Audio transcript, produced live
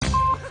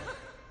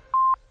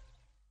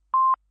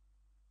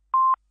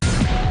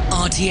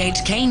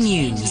RTHK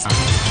News.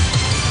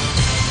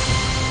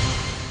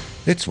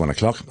 It's 1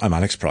 o'clock. I'm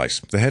Alex Price.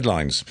 The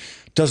headlines.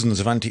 Dozens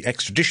of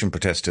anti-extradition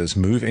protesters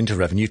move into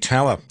Revenue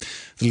Tower.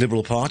 The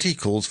Liberal Party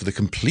calls for the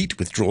complete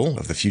withdrawal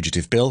of the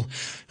fugitive bill,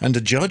 and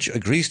a judge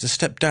agrees to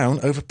step down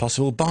over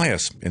possible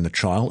bias in the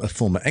trial of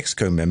former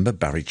EXCO member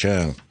Barry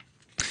Cheung.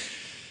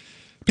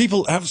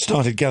 People have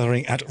started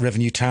gathering at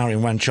Revenue Tower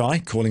in Wan Chai,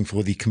 calling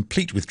for the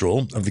complete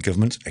withdrawal of the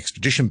government's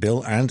extradition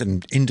bill and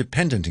an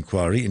independent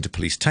inquiry into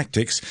police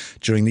tactics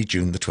during the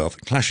June the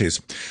 12th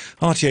clashes.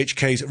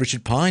 RTHK's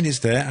Richard Pine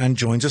is there and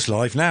joins us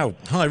live now.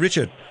 Hi,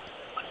 Richard.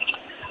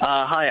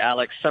 Hi,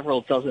 Alex.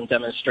 Several dozen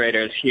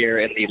demonstrators here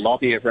in the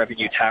lobby of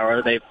Revenue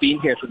Tower. They've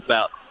been here since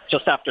about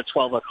just after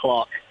 12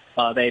 o'clock.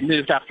 They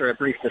moved after a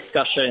brief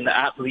discussion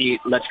at the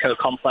LegCo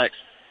complex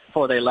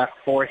before they left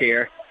for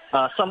here.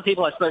 Some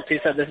people I spoke to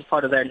said this is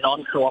part of their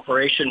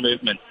non-cooperation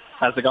movement,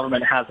 as the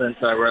government hasn't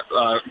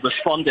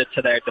responded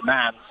to their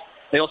demands.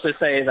 They also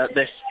say that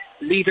this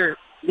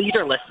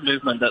leaderless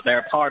movement that they're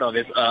a part of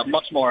is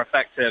much more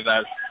effective,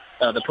 as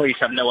the police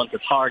have no one to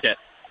target.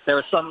 There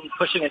was some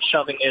pushing and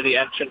shoving near the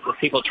entrance as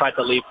people tried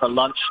to leave for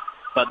lunch,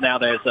 but now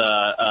there's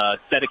a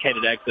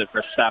dedicated exit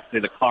for staff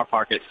through the car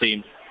park, it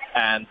seems,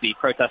 and the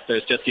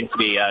protesters just seem to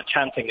be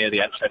chanting near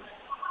the entrance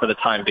for the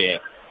time being.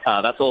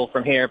 That's all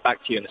from here.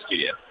 Back to you in the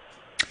studio.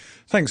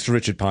 Thanks to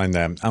Richard Pine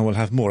there, and we'll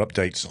have more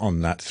updates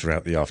on that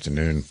throughout the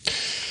afternoon.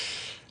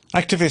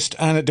 Activist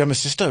and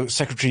Demosisto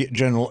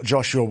Secretary-General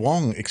Joshua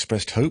Wong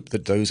expressed hope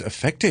that those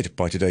affected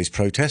by today's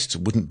protests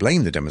wouldn't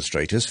blame the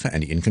demonstrators for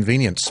any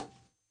inconvenience.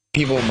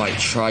 People might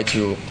try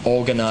to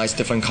organize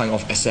different kind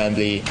of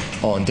assembly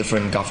on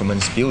different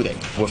government's building.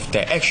 With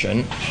their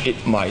action,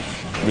 it might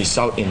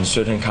result in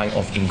certain kind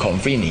of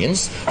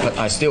inconvenience, but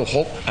I still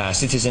hope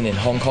citizens in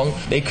Hong Kong,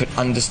 they could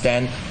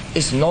understand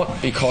it's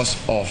not because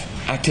of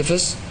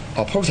activists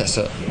or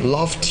protesters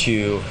love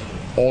to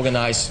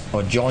organize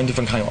or join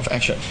different kind of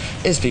action.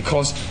 It's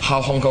because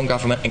how Hong Kong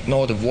government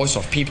ignore the voice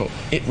of people.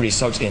 It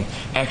results in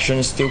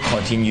actions still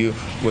continue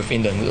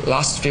within the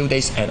last few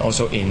days and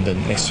also in the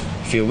next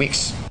few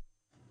weeks.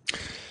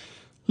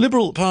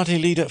 Liberal Party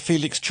leader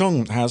Felix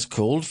Chung has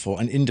called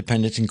for an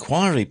independent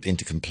inquiry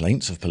into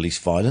complaints of police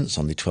violence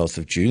on the 12th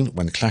of June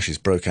when clashes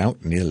broke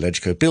out near the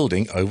LegCo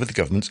building over the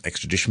government's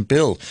extradition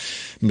bill.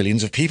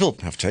 Millions of people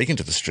have taken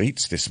to the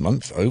streets this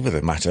month over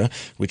the matter,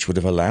 which would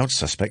have allowed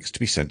suspects to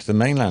be sent to the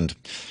mainland.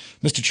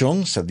 Mr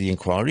Chung said the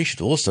inquiry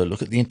should also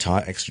look at the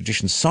entire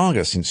extradition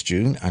saga since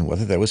June and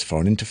whether there was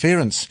foreign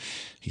interference.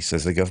 He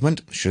says the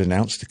government should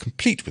announce the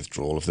complete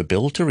withdrawal of the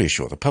bill to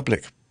reassure the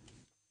public.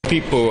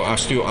 People are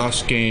still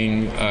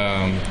asking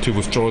to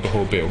withdraw the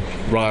whole bill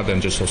rather than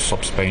just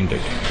suspend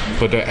it.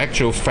 But the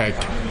actual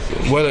fact,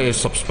 whether it's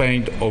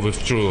suspended or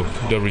withdrawn,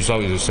 the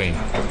result is the same.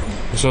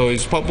 So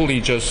it's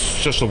probably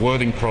just a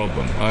wording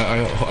problem.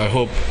 I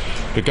hope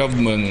the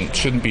government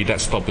shouldn't be that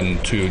stubborn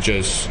to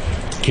just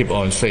keep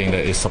on saying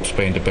that it's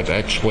suspended, but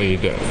actually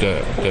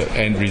the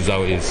end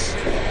result is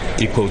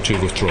equal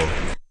to withdrawal.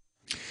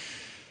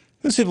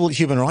 The Civil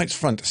Human Rights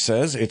Front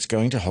says it's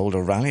going to hold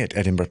a rally at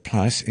Edinburgh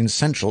Place in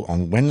Central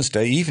on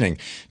Wednesday evening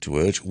to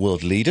urge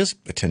world leaders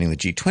attending the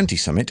G20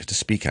 summit to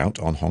speak out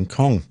on Hong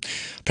Kong.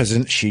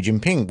 President Xi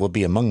Jinping will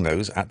be among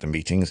those at the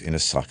meetings in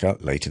Osaka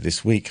later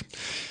this week.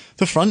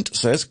 The Front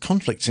says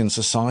conflicts in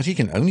society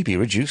can only be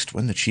reduced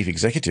when the chief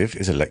executive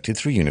is elected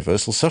through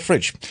universal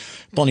suffrage.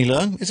 Bonnie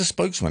Leung is a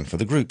spokesman for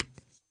the group.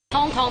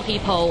 Hong Kong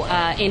people,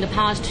 in the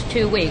past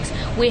 2 weeks,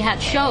 we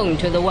had shown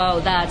to the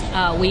world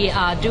that we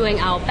are doing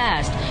our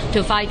best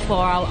to fight for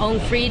our own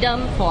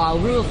freedom, for our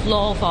rule of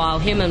law, for our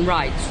human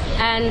rights.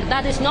 And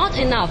that is not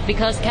enough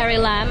because Carrie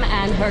Lam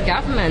and her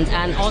government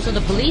and also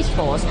the police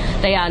force,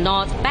 they are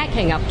not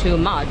backing up too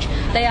much.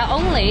 They are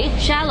only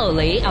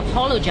shallowly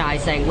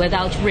apologizing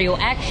without real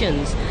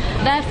actions.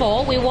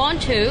 Therefore, we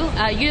want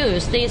to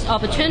use this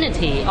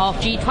opportunity of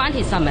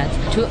G20 summit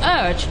to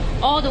urge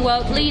all the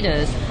world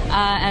leaders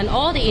and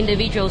all the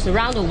individuals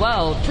around the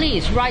world,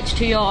 please write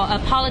to your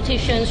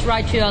politicians,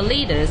 write to your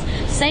leaders,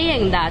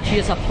 saying that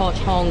you support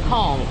Hong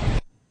Kong.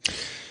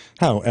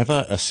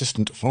 However,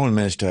 Assistant Foreign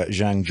Minister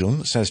Zhang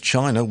Jun says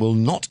China will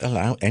not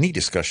allow any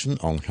discussion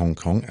on Hong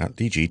Kong at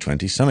the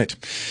G20 summit.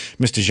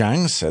 Mr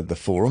Zhang said the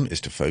forum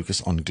is to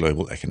focus on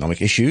global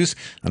economic issues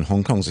and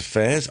Hong Kong's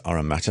affairs are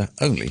a matter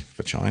only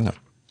for China.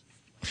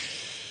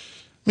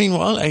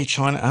 Meanwhile, a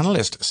China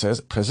analyst says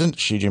President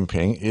Xi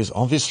Jinping is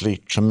obviously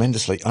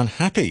tremendously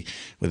unhappy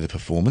with the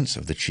performance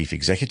of the chief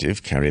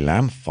executive, Carrie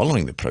Lam,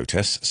 following the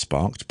protests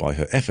sparked by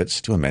her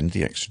efforts to amend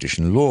the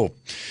extradition law.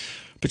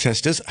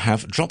 Protesters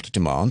have dropped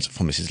demands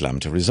for Mrs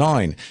Lam to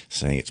resign,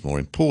 saying it's more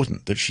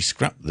important that she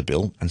scrap the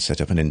bill and set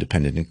up an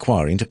independent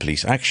inquiry into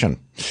police action.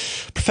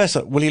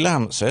 Professor Willie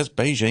Lam says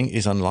Beijing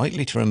is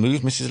unlikely to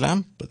remove Mrs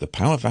Lam, but the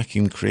power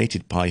vacuum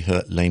created by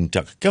her lame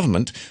duck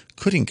government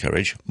could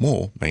encourage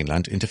more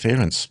mainland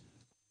interference.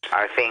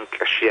 I think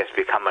she has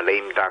become a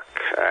lame duck,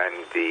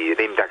 and the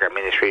lame duck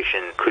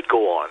administration could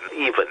go on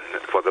even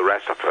for the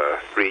rest of her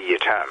 3-year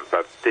term.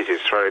 But this is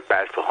very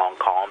bad for Hong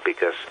Kong,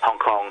 because Hong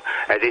Kong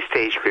at this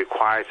stage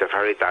requires a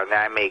very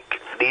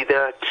dynamic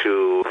leader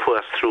to pull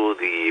us through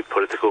the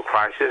political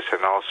crisis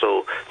and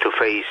also to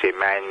face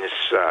immense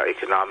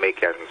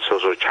economic and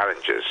social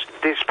challenges.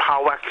 This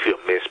power vacuum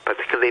is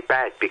particularly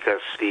bad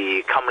because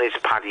the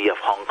Communist Party of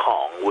Hong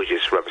Kong, which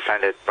is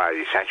represented by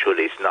the central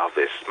list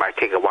office, might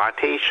take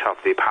advantage of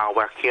the power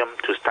vacuum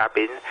to step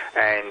in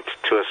and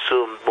to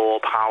assume more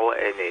power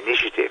and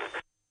initiative.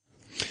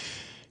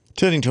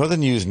 Turning to other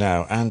news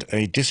now, and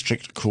a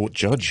district court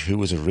judge who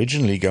was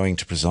originally going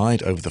to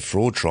preside over the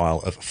fraud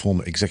trial of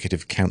former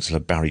Executive Councillor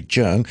Barry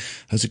Jeung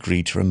has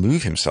agreed to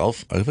remove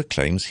himself over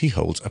claims he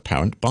holds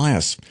apparent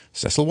bias.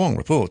 Cecil Wong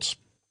reports.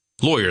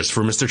 Lawyers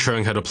for Mr.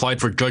 Cheung had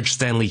applied for Judge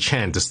Stanley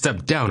Chan to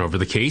step down over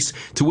the case,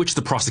 to which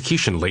the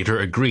prosecution later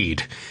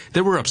agreed. They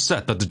were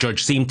upset that the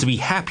judge seemed to be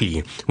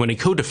happy when a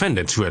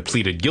co-defendant who had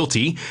pleaded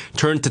guilty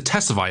turned to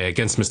testify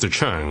against Mr.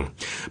 Cheung.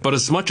 But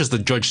as much as the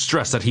judge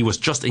stressed that he was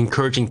just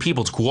encouraging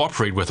people to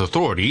cooperate with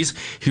authorities,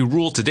 he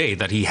ruled today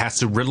that he has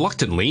to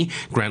reluctantly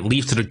grant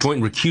leave to the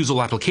joint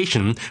recusal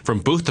application from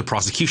both the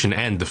prosecution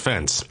and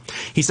defense.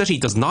 He said he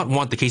does not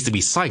want the case to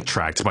be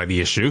sidetracked by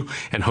the issue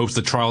and hopes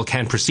the trial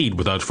can proceed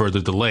without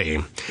further delay.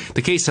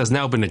 The case has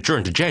now been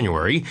adjourned to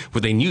January,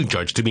 with a new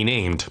judge to be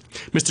named.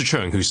 Mr.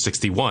 Cheung, who's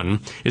 61,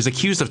 is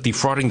accused of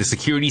defrauding the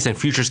Securities and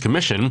Futures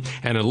Commission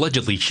and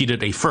allegedly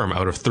cheated a firm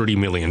out of $30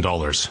 million.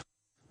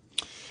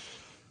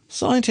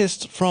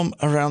 Scientists from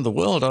around the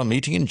world are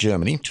meeting in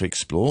Germany to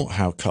explore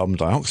how carbon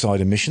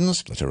dioxide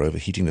emissions that are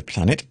overheating the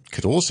planet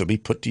could also be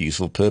put to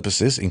useful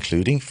purposes,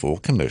 including for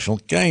commercial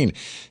gain.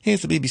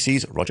 Here's the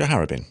BBC's Roger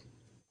Harrabin.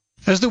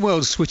 As the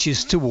world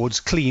switches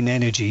towards clean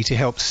energy to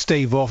help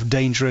stave off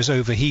dangerous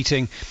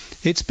overheating,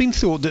 it's been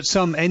thought that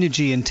some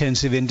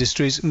energy-intensive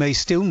industries may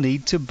still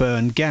need to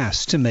burn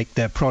gas to make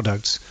their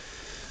products.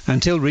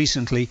 Until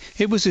recently,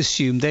 it was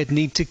assumed they'd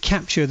need to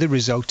capture the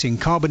resulting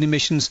carbon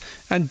emissions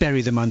and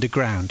bury them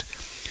underground.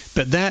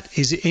 But that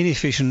is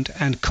inefficient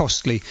and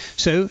costly,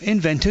 so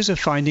inventors are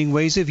finding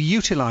ways of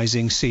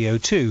utilising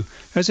CO2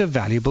 as a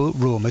valuable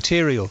raw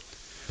material.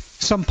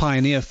 Some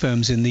pioneer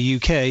firms in the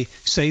UK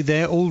say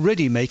they're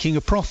already making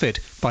a profit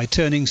by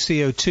turning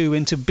CO2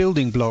 into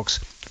building blocks,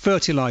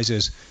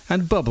 fertilisers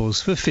and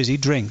bubbles for fizzy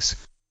drinks.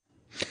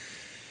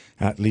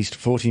 At least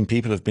 14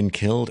 people have been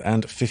killed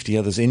and 50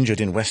 others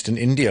injured in western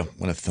India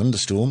when a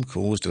thunderstorm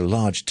caused a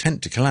large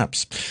tent to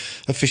collapse.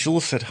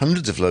 Officials said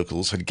hundreds of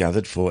locals had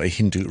gathered for a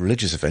Hindu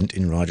religious event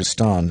in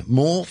Rajasthan.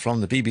 More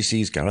from the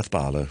BBC's Gareth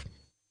Barlow.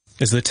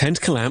 As the tent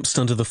collapsed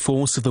under the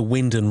force of the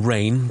wind and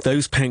rain,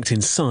 those packed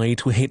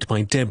inside were hit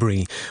by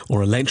debris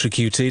or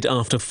electrocuted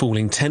after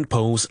falling tent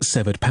poles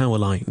severed power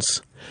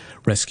lines.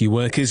 Rescue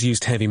workers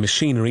used heavy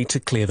machinery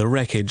to clear the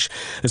wreckage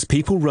as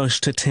people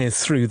rushed to tear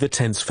through the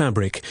tent's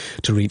fabric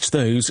to reach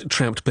those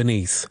trapped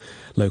beneath.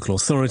 Local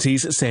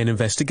authorities say an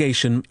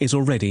investigation is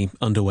already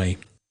underway.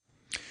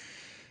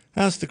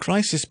 As the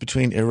crisis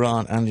between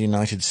Iran and the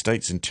United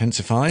States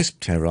intensifies,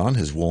 Tehran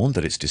has warned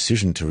that its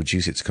decision to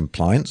reduce its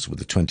compliance with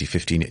the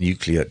 2015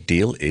 nuclear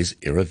deal is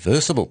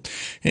irreversible.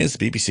 Here's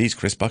the BBC's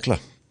Chris Buckler.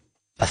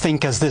 I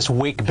think as this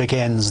week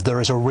begins, there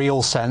is a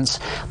real sense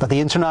that the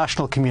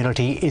international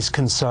community is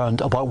concerned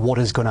about what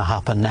is going to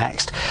happen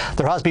next.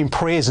 There has been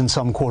praise in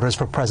some quarters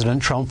for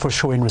President Trump for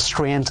showing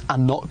restraint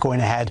and not going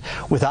ahead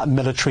with that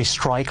military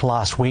strike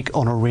last week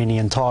on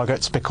Iranian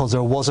targets, because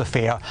there was a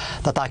fear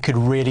that that could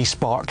really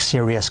spark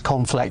serious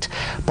conflict.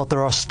 But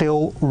there are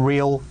still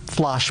real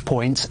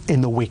flashpoints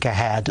in the week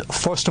ahead.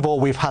 First of all,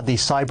 we've had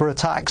these cyber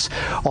attacks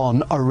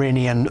on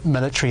Iranian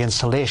military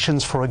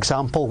installations, for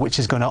example, which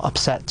is going to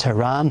upset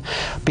Tehran.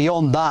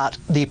 Beyond that,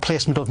 the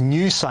placement of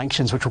new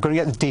sanctions, which we're going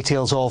to get the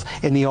details of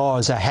in the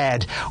hours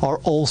ahead, are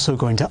also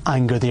going to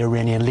anger the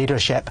Iranian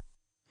leadership.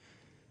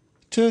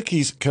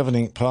 Turkey's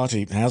governing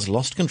party has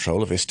lost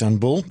control of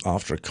Istanbul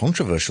after a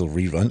controversial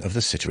rerun of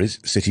the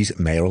city's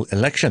mayoral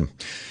election.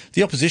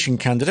 The opposition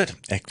candidate,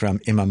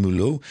 Ekrem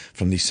İmamoğlu,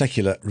 from the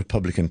secular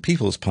Republican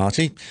People's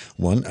Party,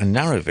 won a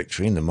narrow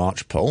victory in the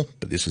March poll,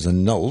 but this was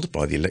annulled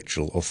by the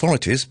electoral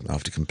authorities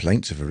after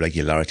complaints of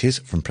irregularities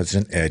from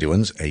President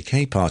Erdogan's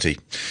AK party.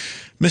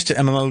 Mr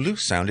İmamoğlu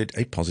sounded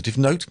a positive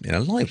note in a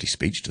lively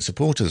speech to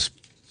supporters.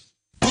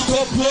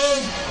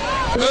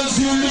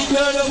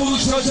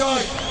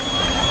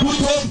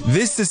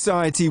 This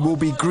society will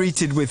be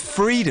greeted with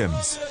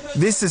freedoms.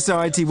 This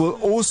society will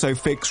also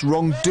fix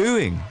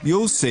wrongdoing.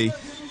 You'll see.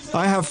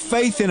 I have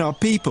faith in our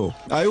people.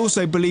 I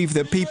also believe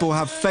that people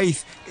have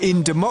faith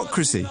in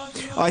democracy.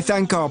 I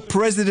thank our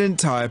President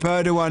Tayyip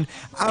Erdogan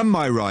and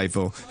my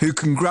rival, who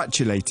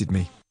congratulated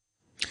me.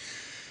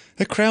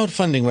 A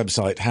crowdfunding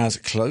website has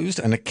closed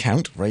an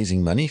account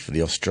raising money for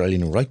the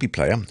Australian rugby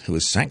player who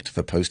was sacked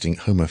for posting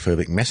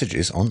homophobic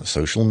messages on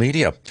social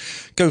media.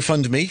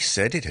 GoFundMe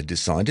said it had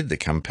decided the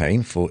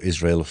campaign for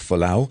Israel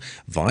Folau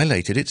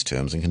violated its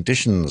terms and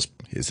conditions.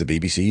 Here's the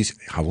BBC's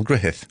Hywel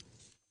Griffith.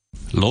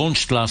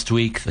 Launched last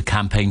week, the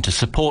campaign to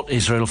support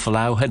Israel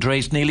Folau had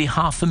raised nearly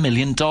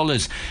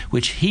 $500,000,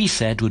 which he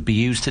said would be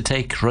used to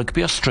take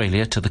Rugby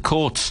Australia to the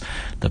courts.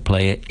 The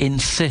player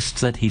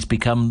insists that he's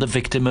become the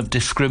victim of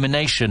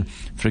discrimination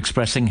for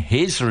expressing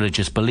his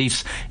religious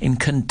beliefs in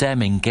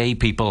condemning gay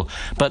people.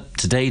 But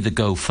today the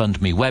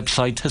GoFundMe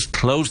website has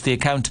closed the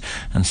account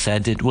and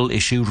said it will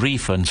issue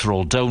refunds for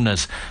all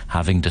donors,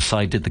 having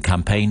decided the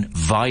campaign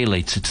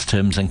violates its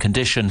terms and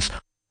conditions.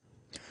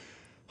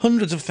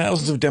 Hundreds of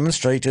thousands of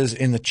demonstrators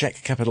in the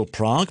Czech capital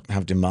Prague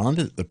have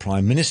demanded that the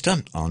Prime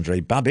Minister,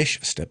 Andrej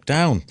Babiš, step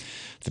down.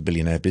 The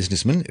billionaire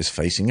businessman is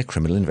facing a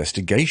criminal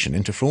investigation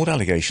into fraud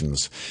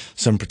allegations.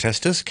 Some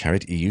protesters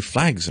carried EU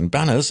flags and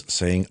banners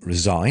saying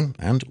 "Resign"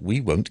 and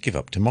 "We won't give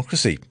up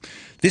democracy."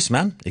 This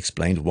man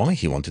explained why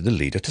he wanted the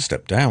leader to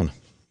step down.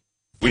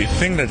 We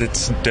think that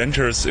it's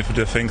dangerous if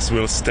the things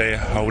will stay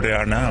how they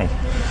are now.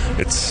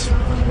 It's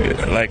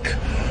like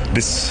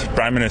this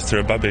Prime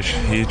Minister Babiš,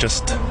 he's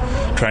just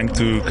trying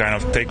to kind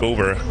of take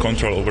over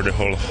control over the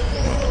whole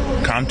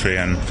country,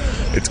 and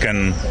it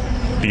can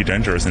be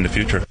dangerous in the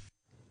future.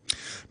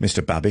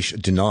 Mr.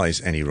 Babiš denies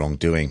any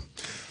wrongdoing.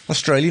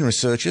 Australian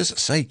researchers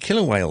say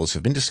killer whales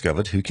have been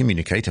discovered who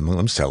communicate among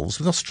themselves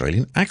with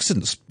Australian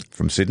accents.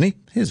 From Sydney,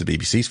 here's the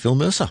BBC's Phil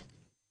Mercer.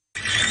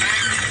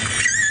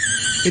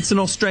 It's an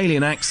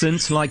Australian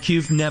accent like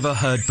you've never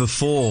heard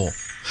before.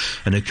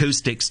 An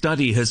acoustic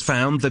study has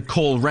found the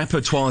call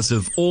repertoires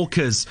of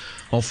orcas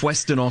off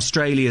Western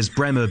Australia's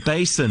Bremer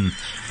Basin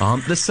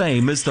aren't the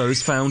same as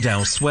those found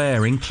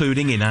elsewhere,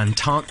 including in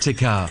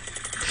Antarctica.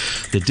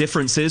 The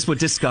differences were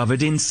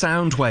discovered in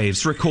sound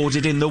waves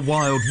recorded in the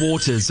wild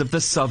waters of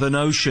the Southern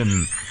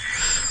Ocean.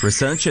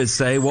 Researchers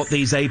say what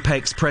these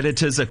apex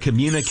predators are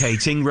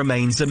communicating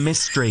remains a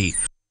mystery.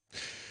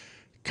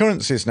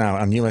 Currencies now,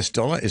 and US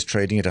dollar is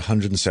trading at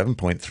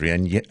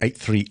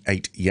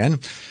 107.838 yen.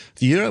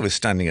 The euro is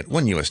standing at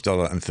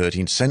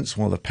 $1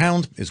 while the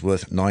pound is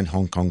worth 9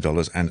 Hong Kong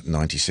dollars and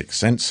 96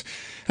 cents.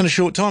 And a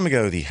short time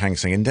ago, the Hang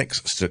Seng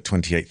Index stood at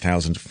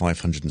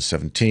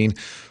 28,517,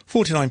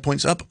 49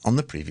 points up on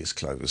the previous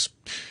close.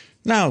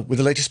 Now, with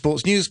the latest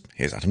sports news,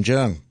 here's Adam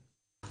Jung.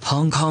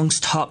 Hong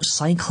Kong's top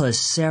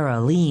cyclist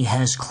Sarah Lee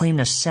has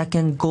claimed a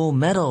second gold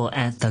medal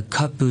at the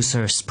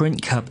Cupbooster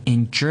Sprint Cup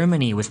in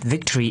Germany with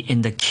victory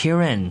in the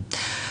Kirin.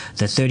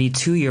 The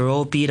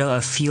 32-year-old beat out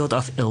a field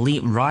of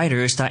elite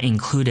riders that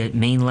included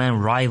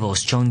mainland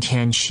rivals Zhong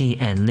Tianqi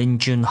and Lin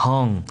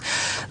Junhong.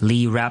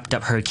 Lee wrapped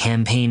up her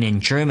campaign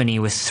in Germany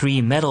with 3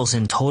 medals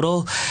in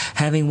total,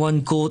 having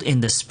won gold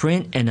in the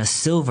sprint and a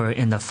silver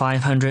in the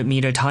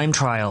 500-meter time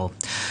trial.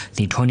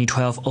 The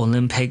 2012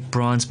 Olympic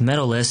bronze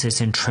medalist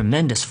is in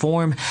tremendous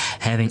form,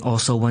 having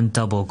also won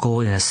double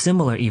gold in a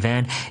similar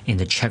event in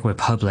the Czech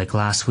Republic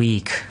last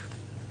week.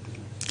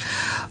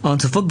 On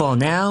to football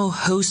now.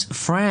 Host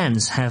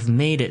France have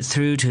made it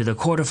through to the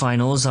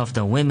quarterfinals of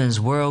the Women's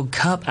World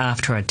Cup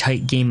after a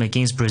tight game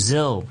against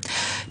Brazil.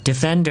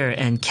 Defender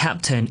and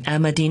captain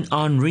Amandine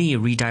Henry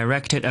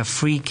redirected a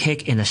free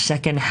kick in the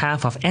second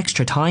half of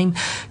extra time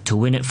to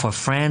win it for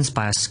France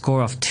by a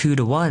score of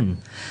 2-1.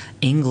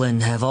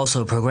 England have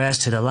also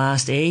progressed to the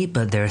last 8,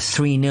 but their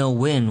 3-0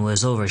 win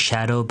was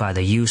overshadowed by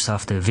the use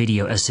of the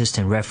video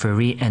assistant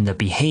referee and the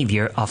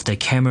behavior of the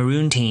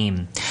Cameroon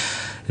team.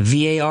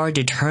 VAR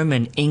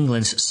determined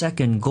England's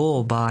second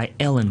goal by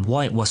Ellen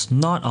White was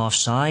not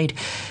offside.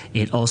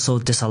 It also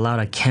disallowed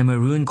a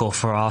Cameroon goal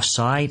for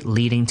offside,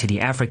 leading to the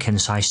African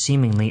side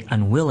seemingly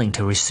unwilling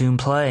to resume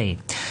play.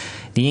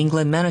 The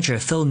England manager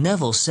Phil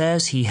Neville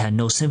says he had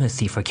no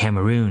sympathy for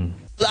Cameroon.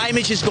 That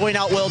image is going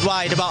out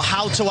worldwide about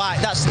how to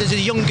act.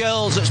 There's young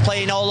girls that's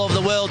playing all over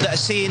the world that are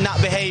seeing that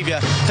behaviour.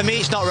 For me,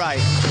 it's not right.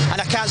 And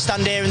I can't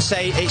stand here and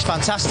say it's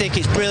fantastic,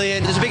 it's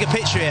brilliant. There's a bigger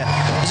picture here.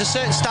 There's a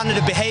certain standard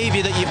of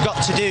behaviour that you've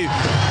got to do.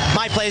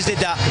 My players did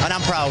that, and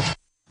I'm proud.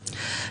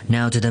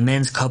 Now to the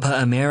men's Copa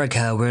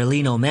America, where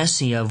Lionel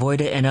Messi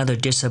avoided another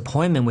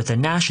disappointment with the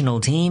national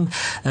team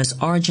as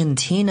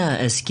Argentina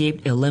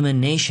escaped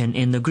elimination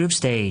in the group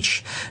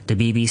stage. The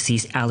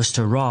BBC's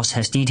Alistair Ross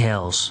has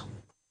details.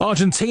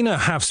 Argentina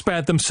have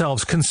spared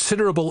themselves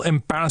considerable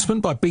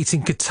embarrassment by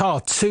beating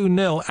Qatar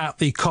 2-0 at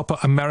the Copa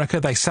America.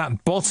 They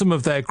sat bottom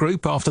of their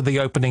group after the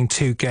opening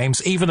 2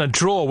 games. Even a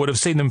draw would have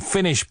seen them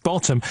finish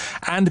bottom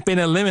and been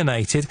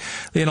eliminated.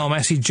 Lionel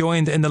Messi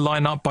joined in the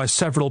lineup by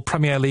several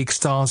Premier League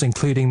stars,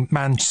 including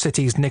Man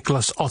City's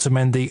Nicolas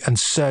Otamendi and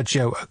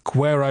Sergio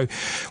Aguero.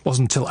 It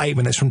wasn't until 8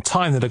 minutes from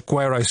time that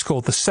Aguero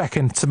scored the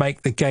second to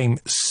make the game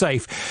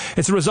safe.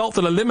 It's a result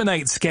that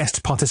eliminates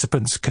guest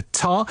participants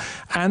Qatar,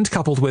 and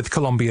coupled with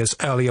Colombia's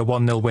earlier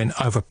 1-0 win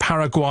over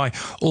Paraguay,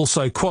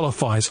 also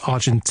qualifies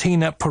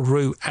Argentina,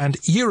 Peru and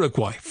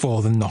Uruguay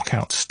for the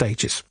knockout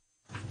stages.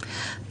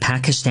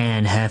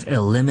 Pakistan have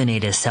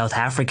eliminated South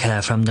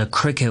Africa from the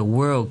Cricket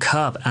World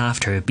Cup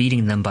after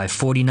beating them by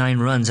 49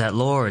 runs at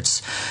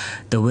Lord's.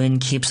 The win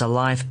keeps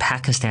alive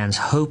Pakistan's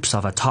hopes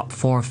of a top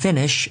 4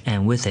 finish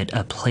and with it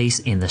a place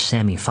in the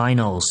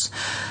semi-finals.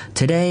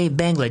 Today,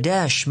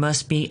 Bangladesh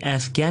must beat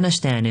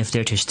Afghanistan if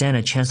they're to stand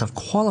a chance of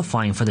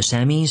qualifying for the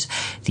semis.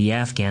 The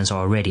Afghans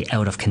are already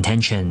out of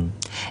contention.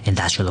 And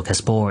that's your look at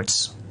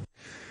sports.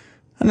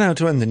 And now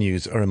to end the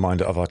news, a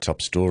reminder of our top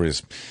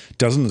stories.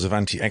 Dozens of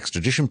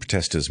anti-extradition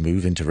protesters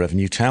move into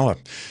Revenue Tower.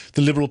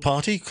 The Liberal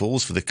Party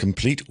calls for the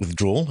complete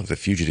withdrawal of the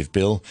fugitive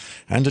bill,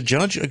 and a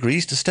judge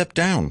agrees to step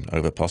down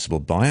over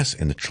possible bias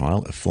in the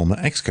trial of former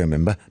EXCO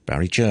member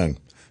Barry Cheung.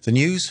 The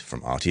news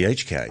from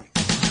RTHK.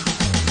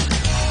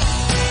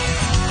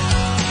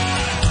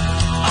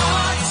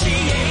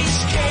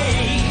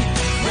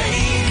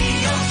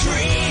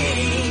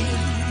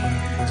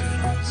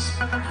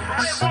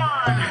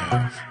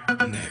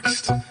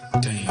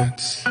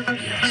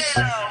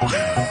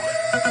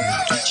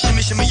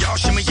 Shimmy y'all,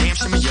 shimmy yam,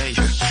 shimmy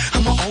yeah.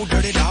 I'm an old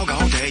dirty dog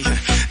all day.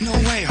 No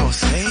way,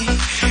 Jose.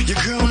 Your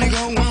girl only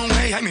go one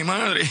way. I mean,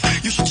 money.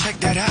 You should check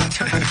that out.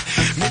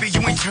 Maybe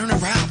you ain't turn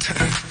around.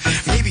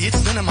 Maybe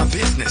it's none of my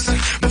business.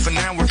 But for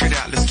now, work it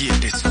out. Let's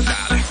get this.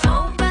 Darling.